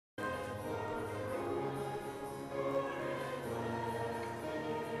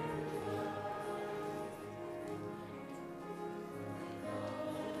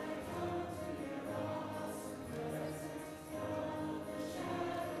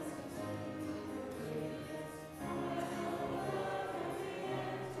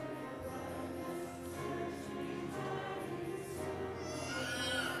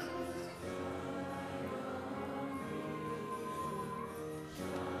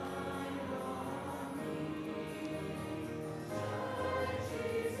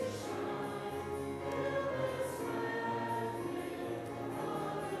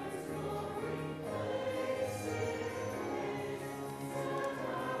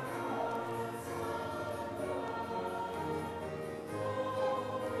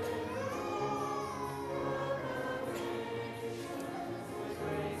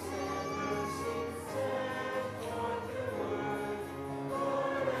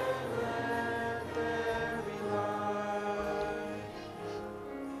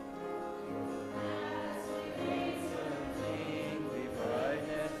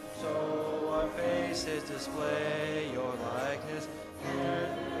display your likeness.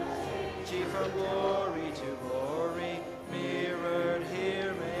 Energy from glory to glory, mirrored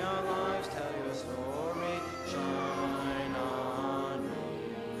here, may our lives tell your story. Shine on me,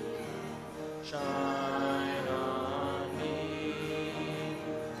 shine on me,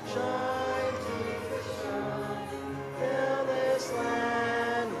 shine through the sun, fill this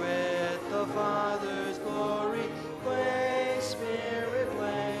land with the Father's glory. Blaze, Spirit,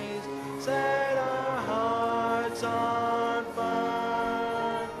 blaze, set our hearts on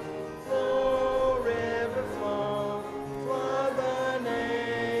fire. Flow, river, flow, flood the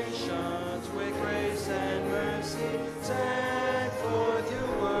nations with grace and mercy. Send forth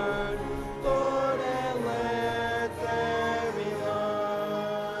your word, Lord, and let there be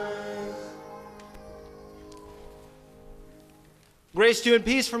light. Grace to you and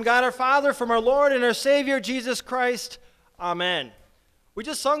peace from God our Father, from our Lord and our Savior, Jesus Christ. Amen. We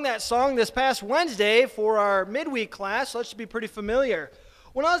just sung that song this past Wednesday for our midweek class, so that should be pretty familiar.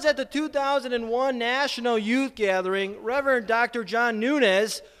 When I was at the 2001 National Youth Gathering, Reverend Dr. John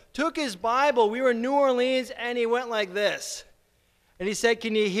Nunez took his Bible. We were in New Orleans, and he went like this. And he said,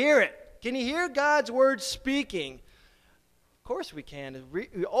 "Can you hear it? Can you hear God's word speaking?" Of course we can. We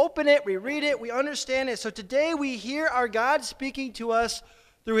open it, we read it, we understand it. So today we hear our God speaking to us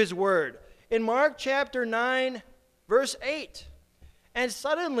through his word. In Mark chapter 9, verse 8, "And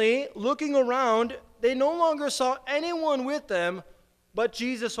suddenly, looking around, they no longer saw anyone with them but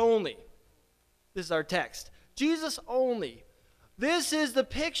Jesus only." This is our text. Jesus only. This is the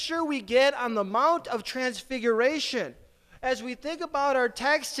picture we get on the Mount of Transfiguration. As we think about our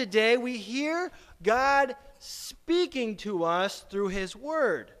text today, we hear God speaking to us through his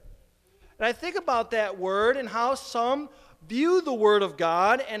word. And I think about that word and how some view the word of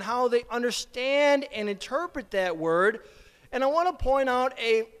God and how they understand and interpret that word. And I want to point out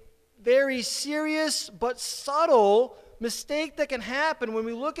a very serious but subtle mistake that can happen when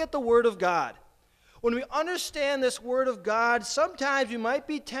we look at the word of God. When we understand this word of God, sometimes we might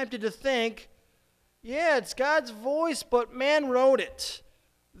be tempted to think, yeah, it's God's voice, but man wrote it.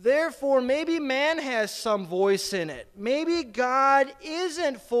 Therefore, maybe man has some voice in it. Maybe God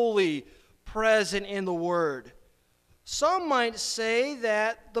isn't fully present in the word. Some might say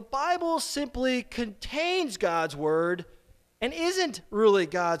that the Bible simply contains God's word and isn't really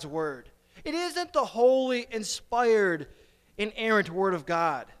God's word. It isn't the holy, inspired, inerrant word of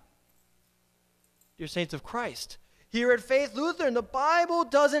God. Dear saints of Christ, here at Faith Lutheran, the Bible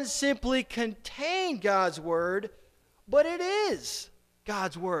doesn't simply contain God's word, but it is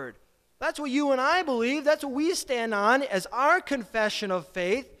God's word. That's what you and I believe. That's what we stand on as our confession of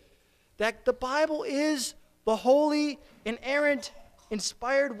faith, that the Bible is the holy, inerrant,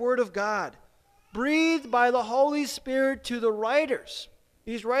 inspired word of God, breathed by the Holy Spirit to the writers.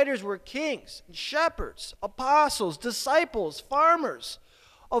 These writers were kings, shepherds, apostles, disciples, farmers,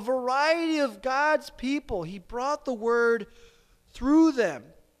 a variety of God's people. He brought the word through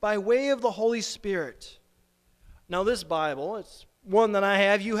them by way of the Holy Spirit. Now this Bible, it's one that I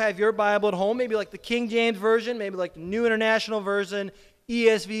have. You have your Bible at home, maybe like the King James Version, maybe like the New International Version,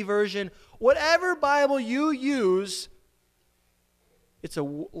 ESV version. Whatever Bible you use, it's a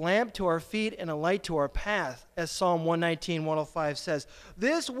lamp to our feet and a light to our path, as Psalm 119, 105 says.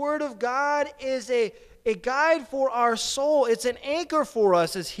 This word of God is a guide for our soul. It's an anchor for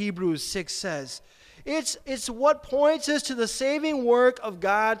us, as Hebrews 6 says. It's what points us to the saving work of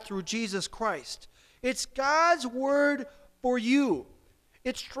God through Jesus Christ. It's God's word for you.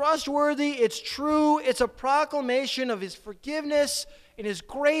 It's trustworthy, it's true, it's a proclamation of his forgiveness and his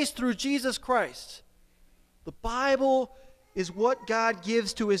grace through Jesus Christ. The Bible is what God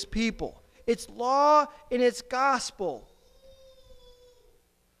gives to his people. It's law and it's gospel.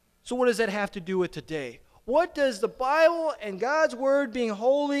 So what does that have to do with today? What does the Bible and God's word being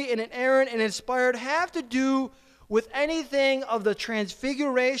holy and inerrant and inspired have to do with anything of the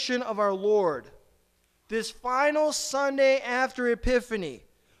transfiguration of our Lord? This final Sunday after Epiphany,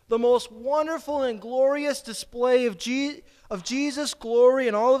 the most wonderful and glorious display of Jesus' glory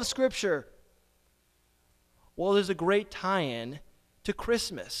in all of Scripture. Well, there's a great tie-in to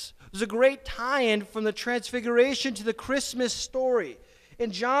Christmas. There's a great tie-in from the Transfiguration to the Christmas story.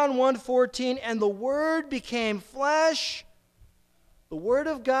 In John 1:14, and the Word became flesh. The Word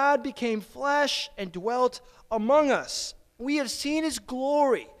of God became flesh and dwelt among us. We have seen his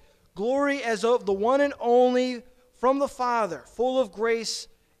glory. Glory as of the one and only from the Father, full of grace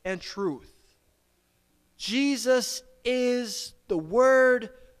and truth. Jesus is the Word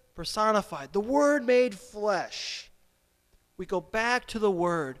personified, the Word made flesh. We go back to the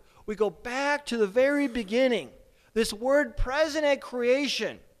Word. We go back to the very beginning. This Word present at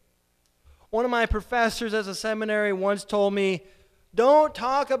creation. One of my professors as a seminary once told me, don't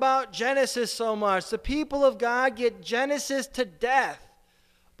talk about Genesis so much. The people of God get Genesis to death.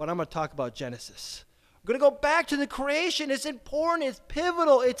 But I'm going to talk about Genesis. We're going to go back to the creation. It's important. It's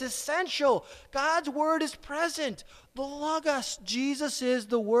pivotal. It's essential. God's word is present. The Logos, Jesus is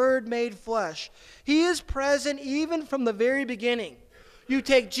the Word made flesh. He is present even from the very beginning. You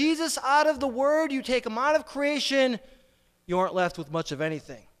take Jesus out of the Word, you take him out of creation, you aren't left with much of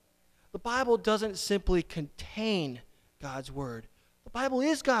anything. The Bible doesn't simply contain God's Word. The Bible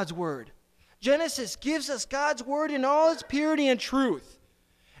is God's Word. Genesis gives us God's Word in all its purity and truth.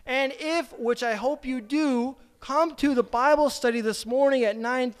 And if, which I hope you do, come to the Bible study this morning at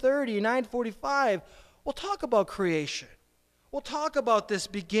 9:30, 9:45, we'll talk about creation. We'll talk about this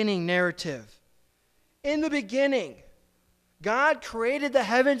beginning narrative. In the beginning, God created the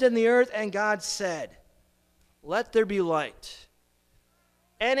heavens and the earth, and God said, "Let there be light."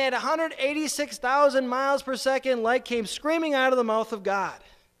 And at 186,000 miles per second, light came screaming out of the mouth of God.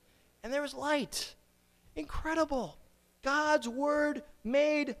 And there was light. Incredible. God's word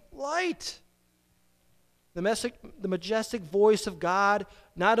made light. The majestic voice of God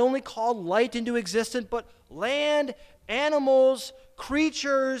not only called light into existence, but land, animals,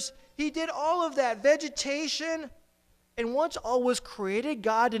 creatures. He did all of that, vegetation. And once all was created,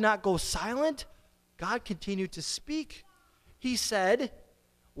 God did not go silent. God continued to speak. He said,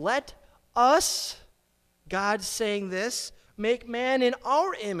 "Let us," God saying this, "make man in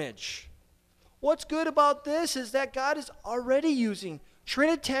our image." What's good about this is that God is already using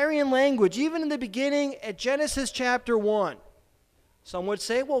Trinitarian language, even in the beginning at Genesis chapter 1. Some would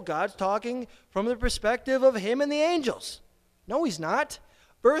say, well, God's talking from the perspective of him and the angels. No, he's not.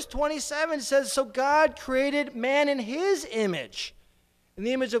 Verse 27 says, "So God created man in his image. In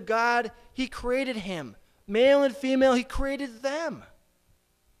the image of God, he created him. Male and female, he created them."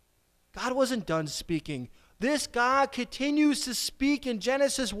 God wasn't done speaking. This God continues to speak in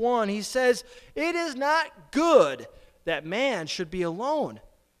Genesis 1. He says, "It is not good that man should be alone.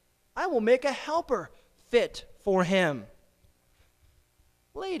 I will make a helper fit for him."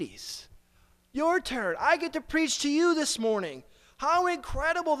 Ladies, your turn. I get to preach to you this morning. How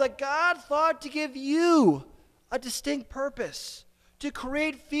incredible that God thought to give you a distinct purpose, to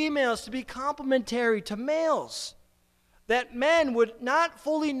create females to be complementary to males, that men would not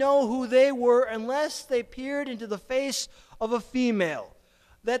fully know who they were unless they peered into the face of a female,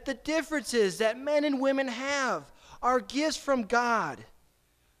 that the differences that men and women have are gifts from God,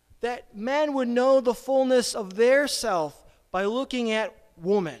 that men would know the fullness of their self by looking at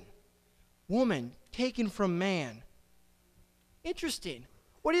woman taken from man. Interesting.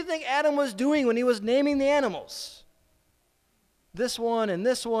 What do you think Adam was doing when he was naming the animals? This one, and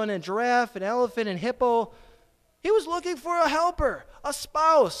giraffe, and elephant, and hippo. He was looking for a helper, a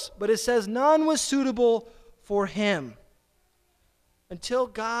spouse, but it says none was suitable for him. Until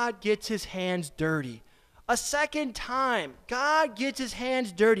God gets his hands dirty. A second time, God gets his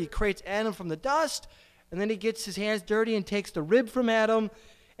hands dirty, creates Adam from the dust, and then he gets his hands dirty and takes the rib from Adam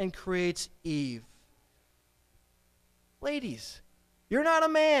and creates Eve. Ladies, you're not a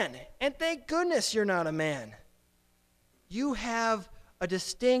man, and thank goodness you're not a man. You have a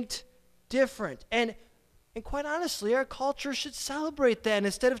distinct, different, and quite honestly, our culture should celebrate that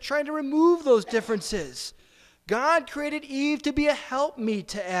instead of trying to remove those differences. God created Eve to be a helpmeet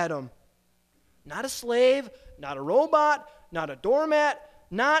to Adam. Not a slave, not a robot, not a doormat,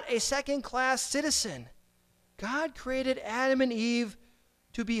 not a second-class citizen. God created Adam and Eve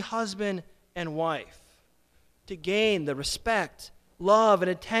to be husband and wife, to gain the respect, love, and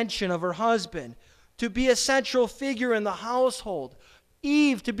attention of her husband, to be a central figure in the household.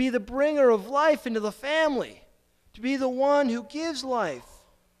 Eve to be the bringer of life into the family, to be the one who gives life.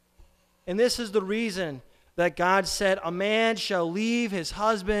 And this is the reason that God said, "A man shall leave his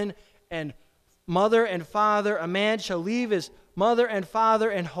husband and mother and father. A man shall leave his mother and father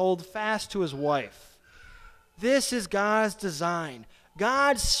and hold fast to his wife." This is God's design.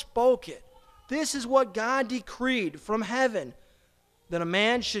 God spoke it. This is what God decreed from heaven, that a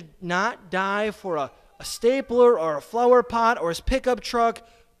man should not die for a stapler or a flower pot or his pickup truck,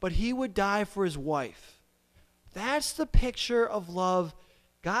 but he would die for his wife. That's the picture of love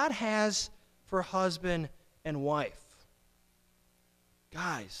God has for husband and wife.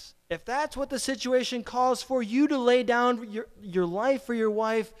 Guys, if that's what the situation calls for you to lay down your life for your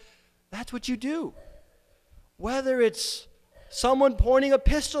wife, that's what you do. Whether it's someone pointing a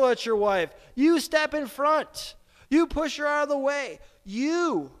pistol at your wife, you step in front. You push her out of the way.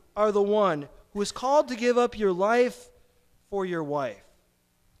 You are the one who is called to give up your life for your wife.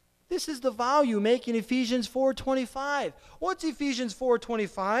 This is the vow you make in Ephesians 4:25. What's Ephesians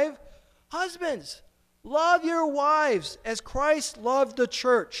 4:25? Husbands, love your wives as Christ loved the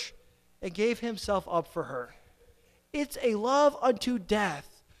church and gave himself up for her. It's a love unto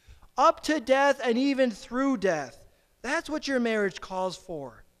death, up to death and even through death. That's what your marriage calls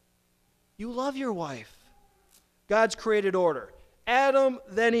for. You love your wife. God's created order. Adam,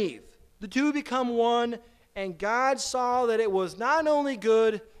 then Eve. The two become one, and God saw that it was not only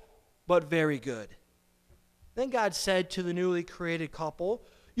good, but very good. Then God said to the newly created couple,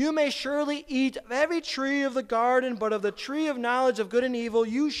 you may surely eat of every tree of the garden, but of the tree of knowledge of good and evil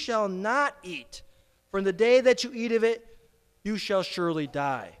you shall not eat. For in the day that you eat of it, you shall surely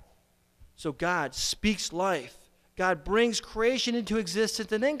die. So God speaks life. God brings creation into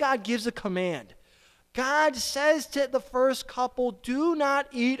existence, and then God gives a command. God says to the first couple, do not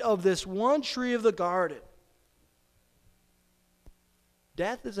eat of this one tree of the garden.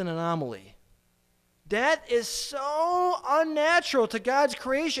 Death is an anomaly. Death is so unnatural to God's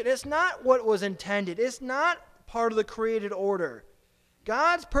creation. It's not what was intended. It's not part of the created order.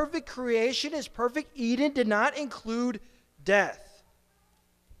 God's perfect creation, his perfect Eden, did not include death.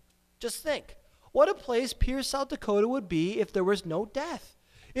 Just think, what a place Pierre, South Dakota would be if there was no death.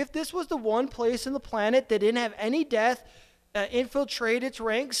 If this was the one place on the planet that didn't have any death infiltrate its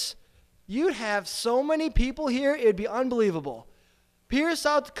ranks, you'd have so many people here, it'd be unbelievable. Pierre,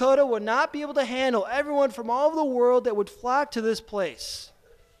 South Dakota would not be able to handle everyone from all over the world that would flock to this place.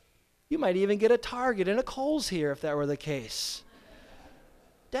 You might even get a Target and a Kohl's here if that were the case.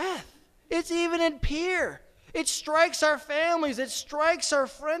 Death. It's even in Pierre. It strikes our families. It strikes our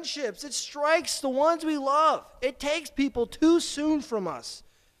friendships. It strikes the ones we love. It takes people too soon from us.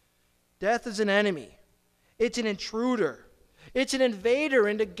 Death is an enemy. It's an intruder. It's an invader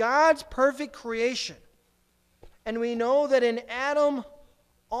into God's perfect creation. And we know that in Adam,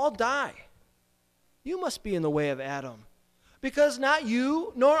 all die. You must be in the way of Adam. Because not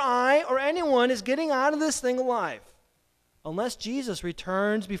you, nor I, or anyone is getting out of this thing alive. Unless Jesus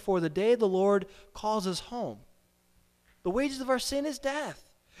returns before the day the Lord calls us home. The wages of our sin is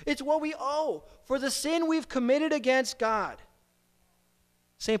death. It's what we owe for the sin we've committed against God.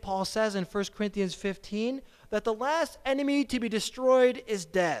 St. Paul says in 1 Corinthians 15 that the last enemy to be destroyed is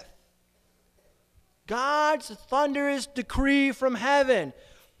death. God's thunderous decree from heaven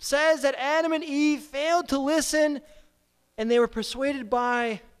says that Adam and Eve failed to listen and they were persuaded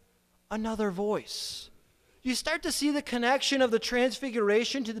by another voice. You start to see the connection of the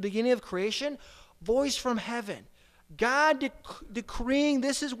transfiguration to the beginning of creation. Voice from heaven. God decreeing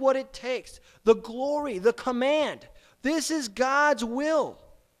this is what it takes. The glory, the command. This is God's will.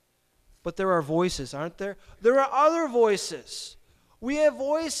 But there are voices, aren't there? There are other voices. We have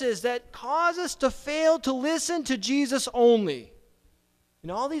voices that cause us to fail to listen to Jesus only.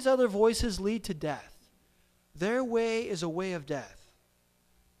 And all these other voices lead to death. Their way is a way of death.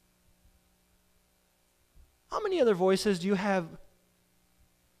 How many other voices do you have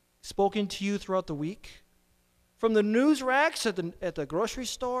spoken to you throughout the week? From the news racks at the grocery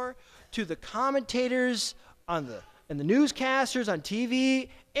store to the commentators and the newscasters on TV,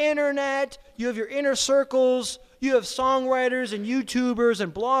 internet, you have your inner circles, you have songwriters and YouTubers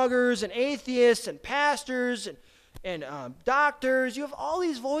and bloggers and atheists and pastors and doctors. You have all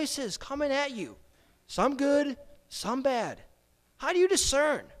these voices coming at you. Some good, some bad. How do you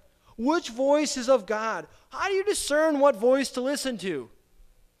discern which voice is of God? How do you discern what voice to listen to?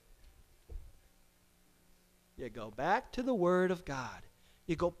 You go back to the Word of God.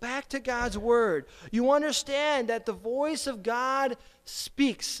 You go back to God's Word. You understand that the voice of God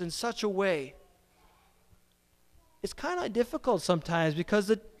speaks in such a way. It's kind of difficult sometimes because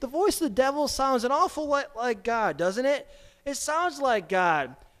the voice of the devil sounds an awful lot like God, doesn't it? It sounds like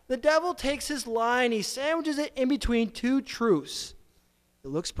God. The devil takes his lie and he sandwiches it in between two truths. It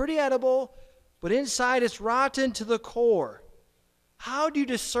looks pretty edible, but inside it's rotten to the core. How do you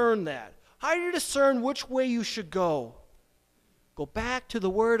discern that? How do you discern which way you should go? Go back to the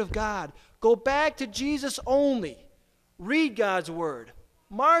Word of God. Go back to Jesus only. Read God's Word.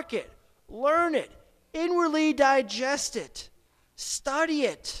 Mark it. Learn it. Inwardly digest it. Study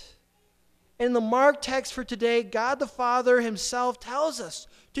it. In the Mark text for today, God the Father himself tells us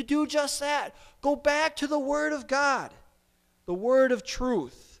to do just that. Go back to the Word of God. The Word of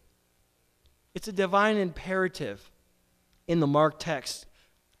truth. It's a divine imperative in the Mark text.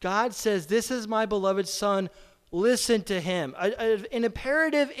 God says, "This is my beloved Son, listen to him." An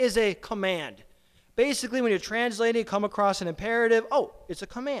imperative is a command. Basically, when you're translating, you come across an imperative. Oh, it's a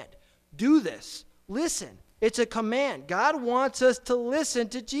command. Do this. Listen. It's a command. God wants us to listen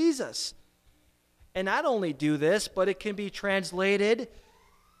to Jesus. And not only do this, but it can be translated,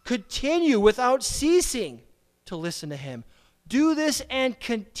 continue without ceasing to listen to him. Do this and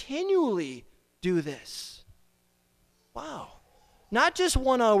continually do this. Wow. Not just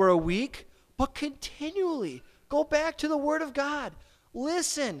 1 hour a week, but continually. Go back to the Word of God.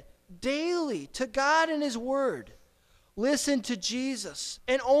 Listen daily to God and His Word. Listen to Jesus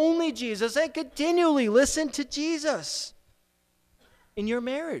and only Jesus, and continually listen to Jesus. In your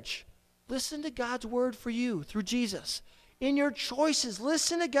marriage, listen to God's Word for you through Jesus. In your choices,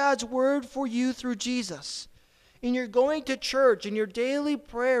 listen to God's Word for you through Jesus. In your going to church, in your daily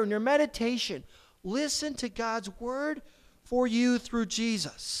prayer, in your meditation, listen to God's Word for you through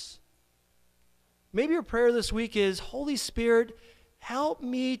Jesus. Maybe your prayer this week is, Holy Spirit, help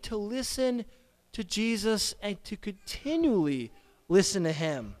me to listen to Jesus and to continually listen to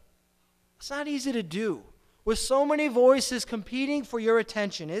Him. It's not easy to do with so many voices competing for your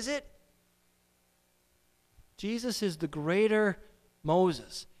attention, is it? Jesus is the greater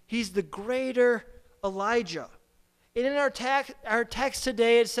Moses. He's the greater Elijah. And in our text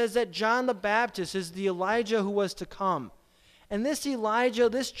today, it says that John the Baptist is the Elijah who was to come. And this Elijah,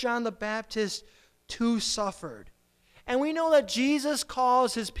 this John the Baptist, too suffered. And we know that Jesus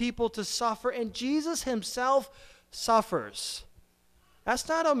calls His people to suffer, and Jesus Himself suffers. That's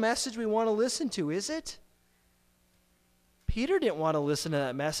not a message we want to listen to, is it? Peter didn't want to listen to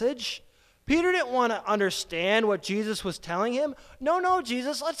that message. Peter didn't want to understand what Jesus was telling him. No,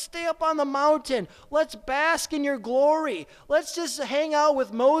 Jesus, let's stay up on the mountain. Let's bask in your glory. Let's just hang out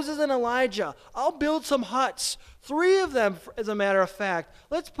with Moses and Elijah. I'll build some huts. 3 of them, as a matter of fact.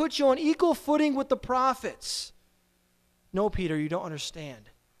 Let's put you on equal footing with the prophets. No, Peter, you don't understand.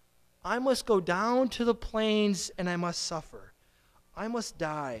 I must go down to the plains and I must suffer. I must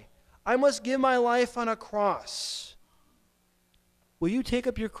die. I must give my life on a cross. Will you take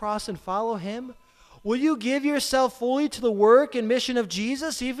up your cross and follow Him? Will you give yourself fully to the work and mission of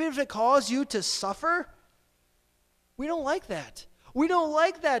Jesus, even if it calls you to suffer? We don't like that. We don't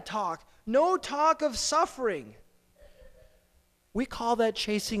like that talk. No talk of suffering. We call that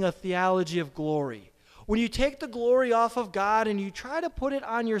chasing a theology of glory. When you take the glory off of God and you try to put it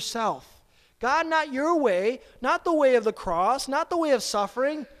on yourself. God, not your way, not the way of the cross, not the way of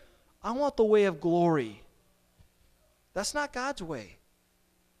suffering. I want the way of glory. That's not God's way.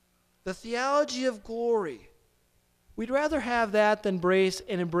 The theology of glory. We'd rather have that than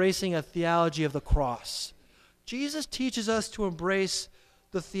embracing a theology of the cross. Jesus teaches us to embrace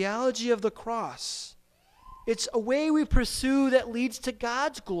the theology of the cross. It's a way we pursue that leads to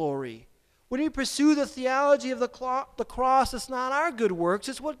God's glory. When we pursue the theology of the cross, it's not our good works,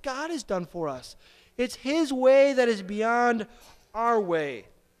 it's what God has done for us. It's His way that is beyond our way.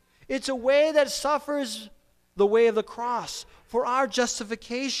 It's a way that suffers the way of the cross for our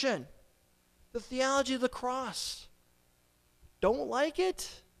justification. The theology of the cross. Don't like it?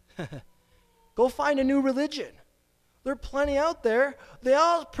 Go find a new religion. There are plenty out there. They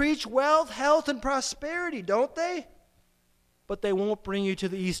all preach wealth, health, and prosperity, don't they? But they won't bring you to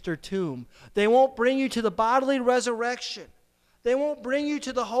the Easter tomb. They won't bring you to the bodily resurrection. They won't bring you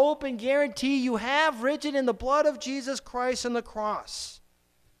to the hope and guarantee you have written in the blood of Jesus Christ on the cross.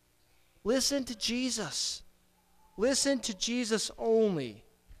 Listen to Jesus. Listen to Jesus only.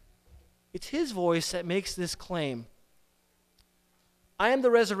 It's His voice that makes this claim. I am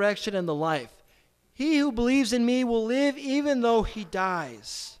the resurrection and the life. He who believes in me will live even though he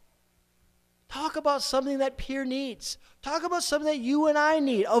dies. Talk about something that Pierre needs. Talk about something that you and I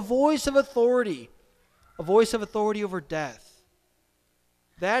need. A voice of authority. A voice of authority over death.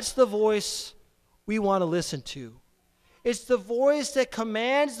 That's the voice we want to listen to. It's the voice that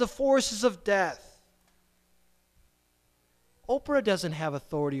commands the forces of death. Oprah doesn't have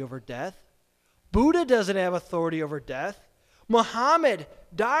authority over death. Buddha doesn't have authority over death. Muhammad,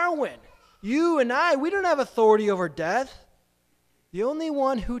 Darwin, you and I, we don't have authority over death. The only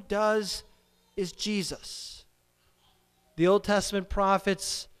one who does is Jesus. The Old Testament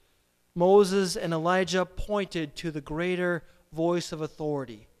prophets, Moses and Elijah, pointed to the greater voice of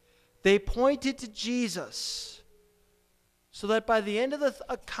authority. They pointed to Jesus, so that by the end of the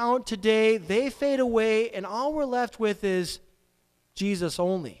account today, they fade away, and all we're left with is Jesus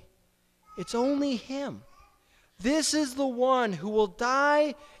only. It's only Him. This is the one who will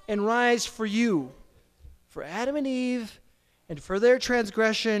die and rise for you, for Adam and Eve, and for their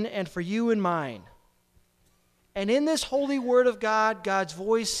transgression, and for you and mine. And in this holy word of God, God's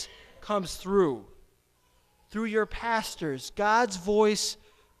voice comes through. Through your pastors, God's voice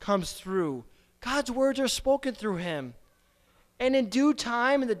comes through. God's words are spoken through Him. And in due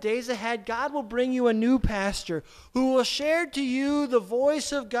time, in the days ahead, God will bring you a new pastor who will share to you the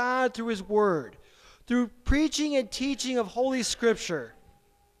voice of God through His word, through preaching and teaching of Holy Scripture.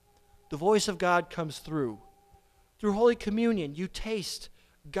 The voice of God comes through. through Holy Communion, you taste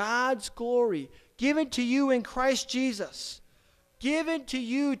God's glory given to you in Christ Jesus, given to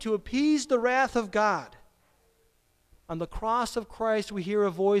you to appease the wrath of God. On the cross of Christ, we hear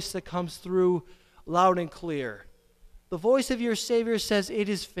a voice that comes through loud and clear. The voice of your Savior says, "It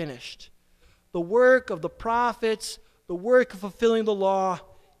is finished." The work of the prophets, the work of fulfilling the law,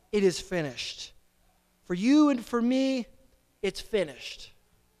 it is finished. For you and for me, it's finished.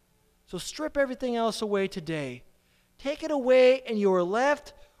 So strip everything else away today. Take it away and you are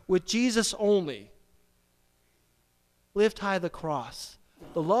left with Jesus only. Lift high the cross.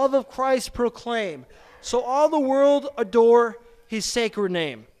 The love of Christ proclaim, so all the world adore his sacred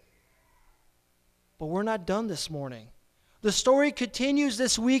name. But we're not done this morning. The story continues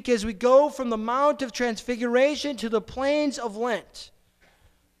this week as we go from the Mount of Transfiguration to the plains of Lent.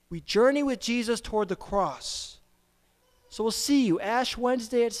 We journey with Jesus toward the cross. So we'll see you Ash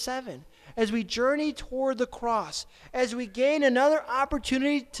Wednesday at 7 as we journey toward the cross, as we gain another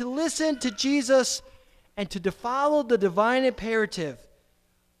opportunity to listen to Jesus and to follow the divine imperative.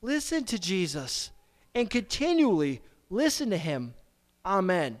 Listen to Jesus and continually listen to him.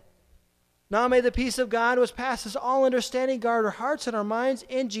 Amen. Now may the peace of God, which passes all understanding, guard our hearts and our minds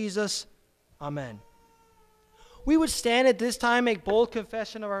in Jesus. Amen. We would stand at this time, make bold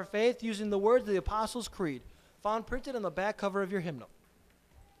confession of our faith using the words of the Apostles' Creed, found printed on the back cover of your hymnal.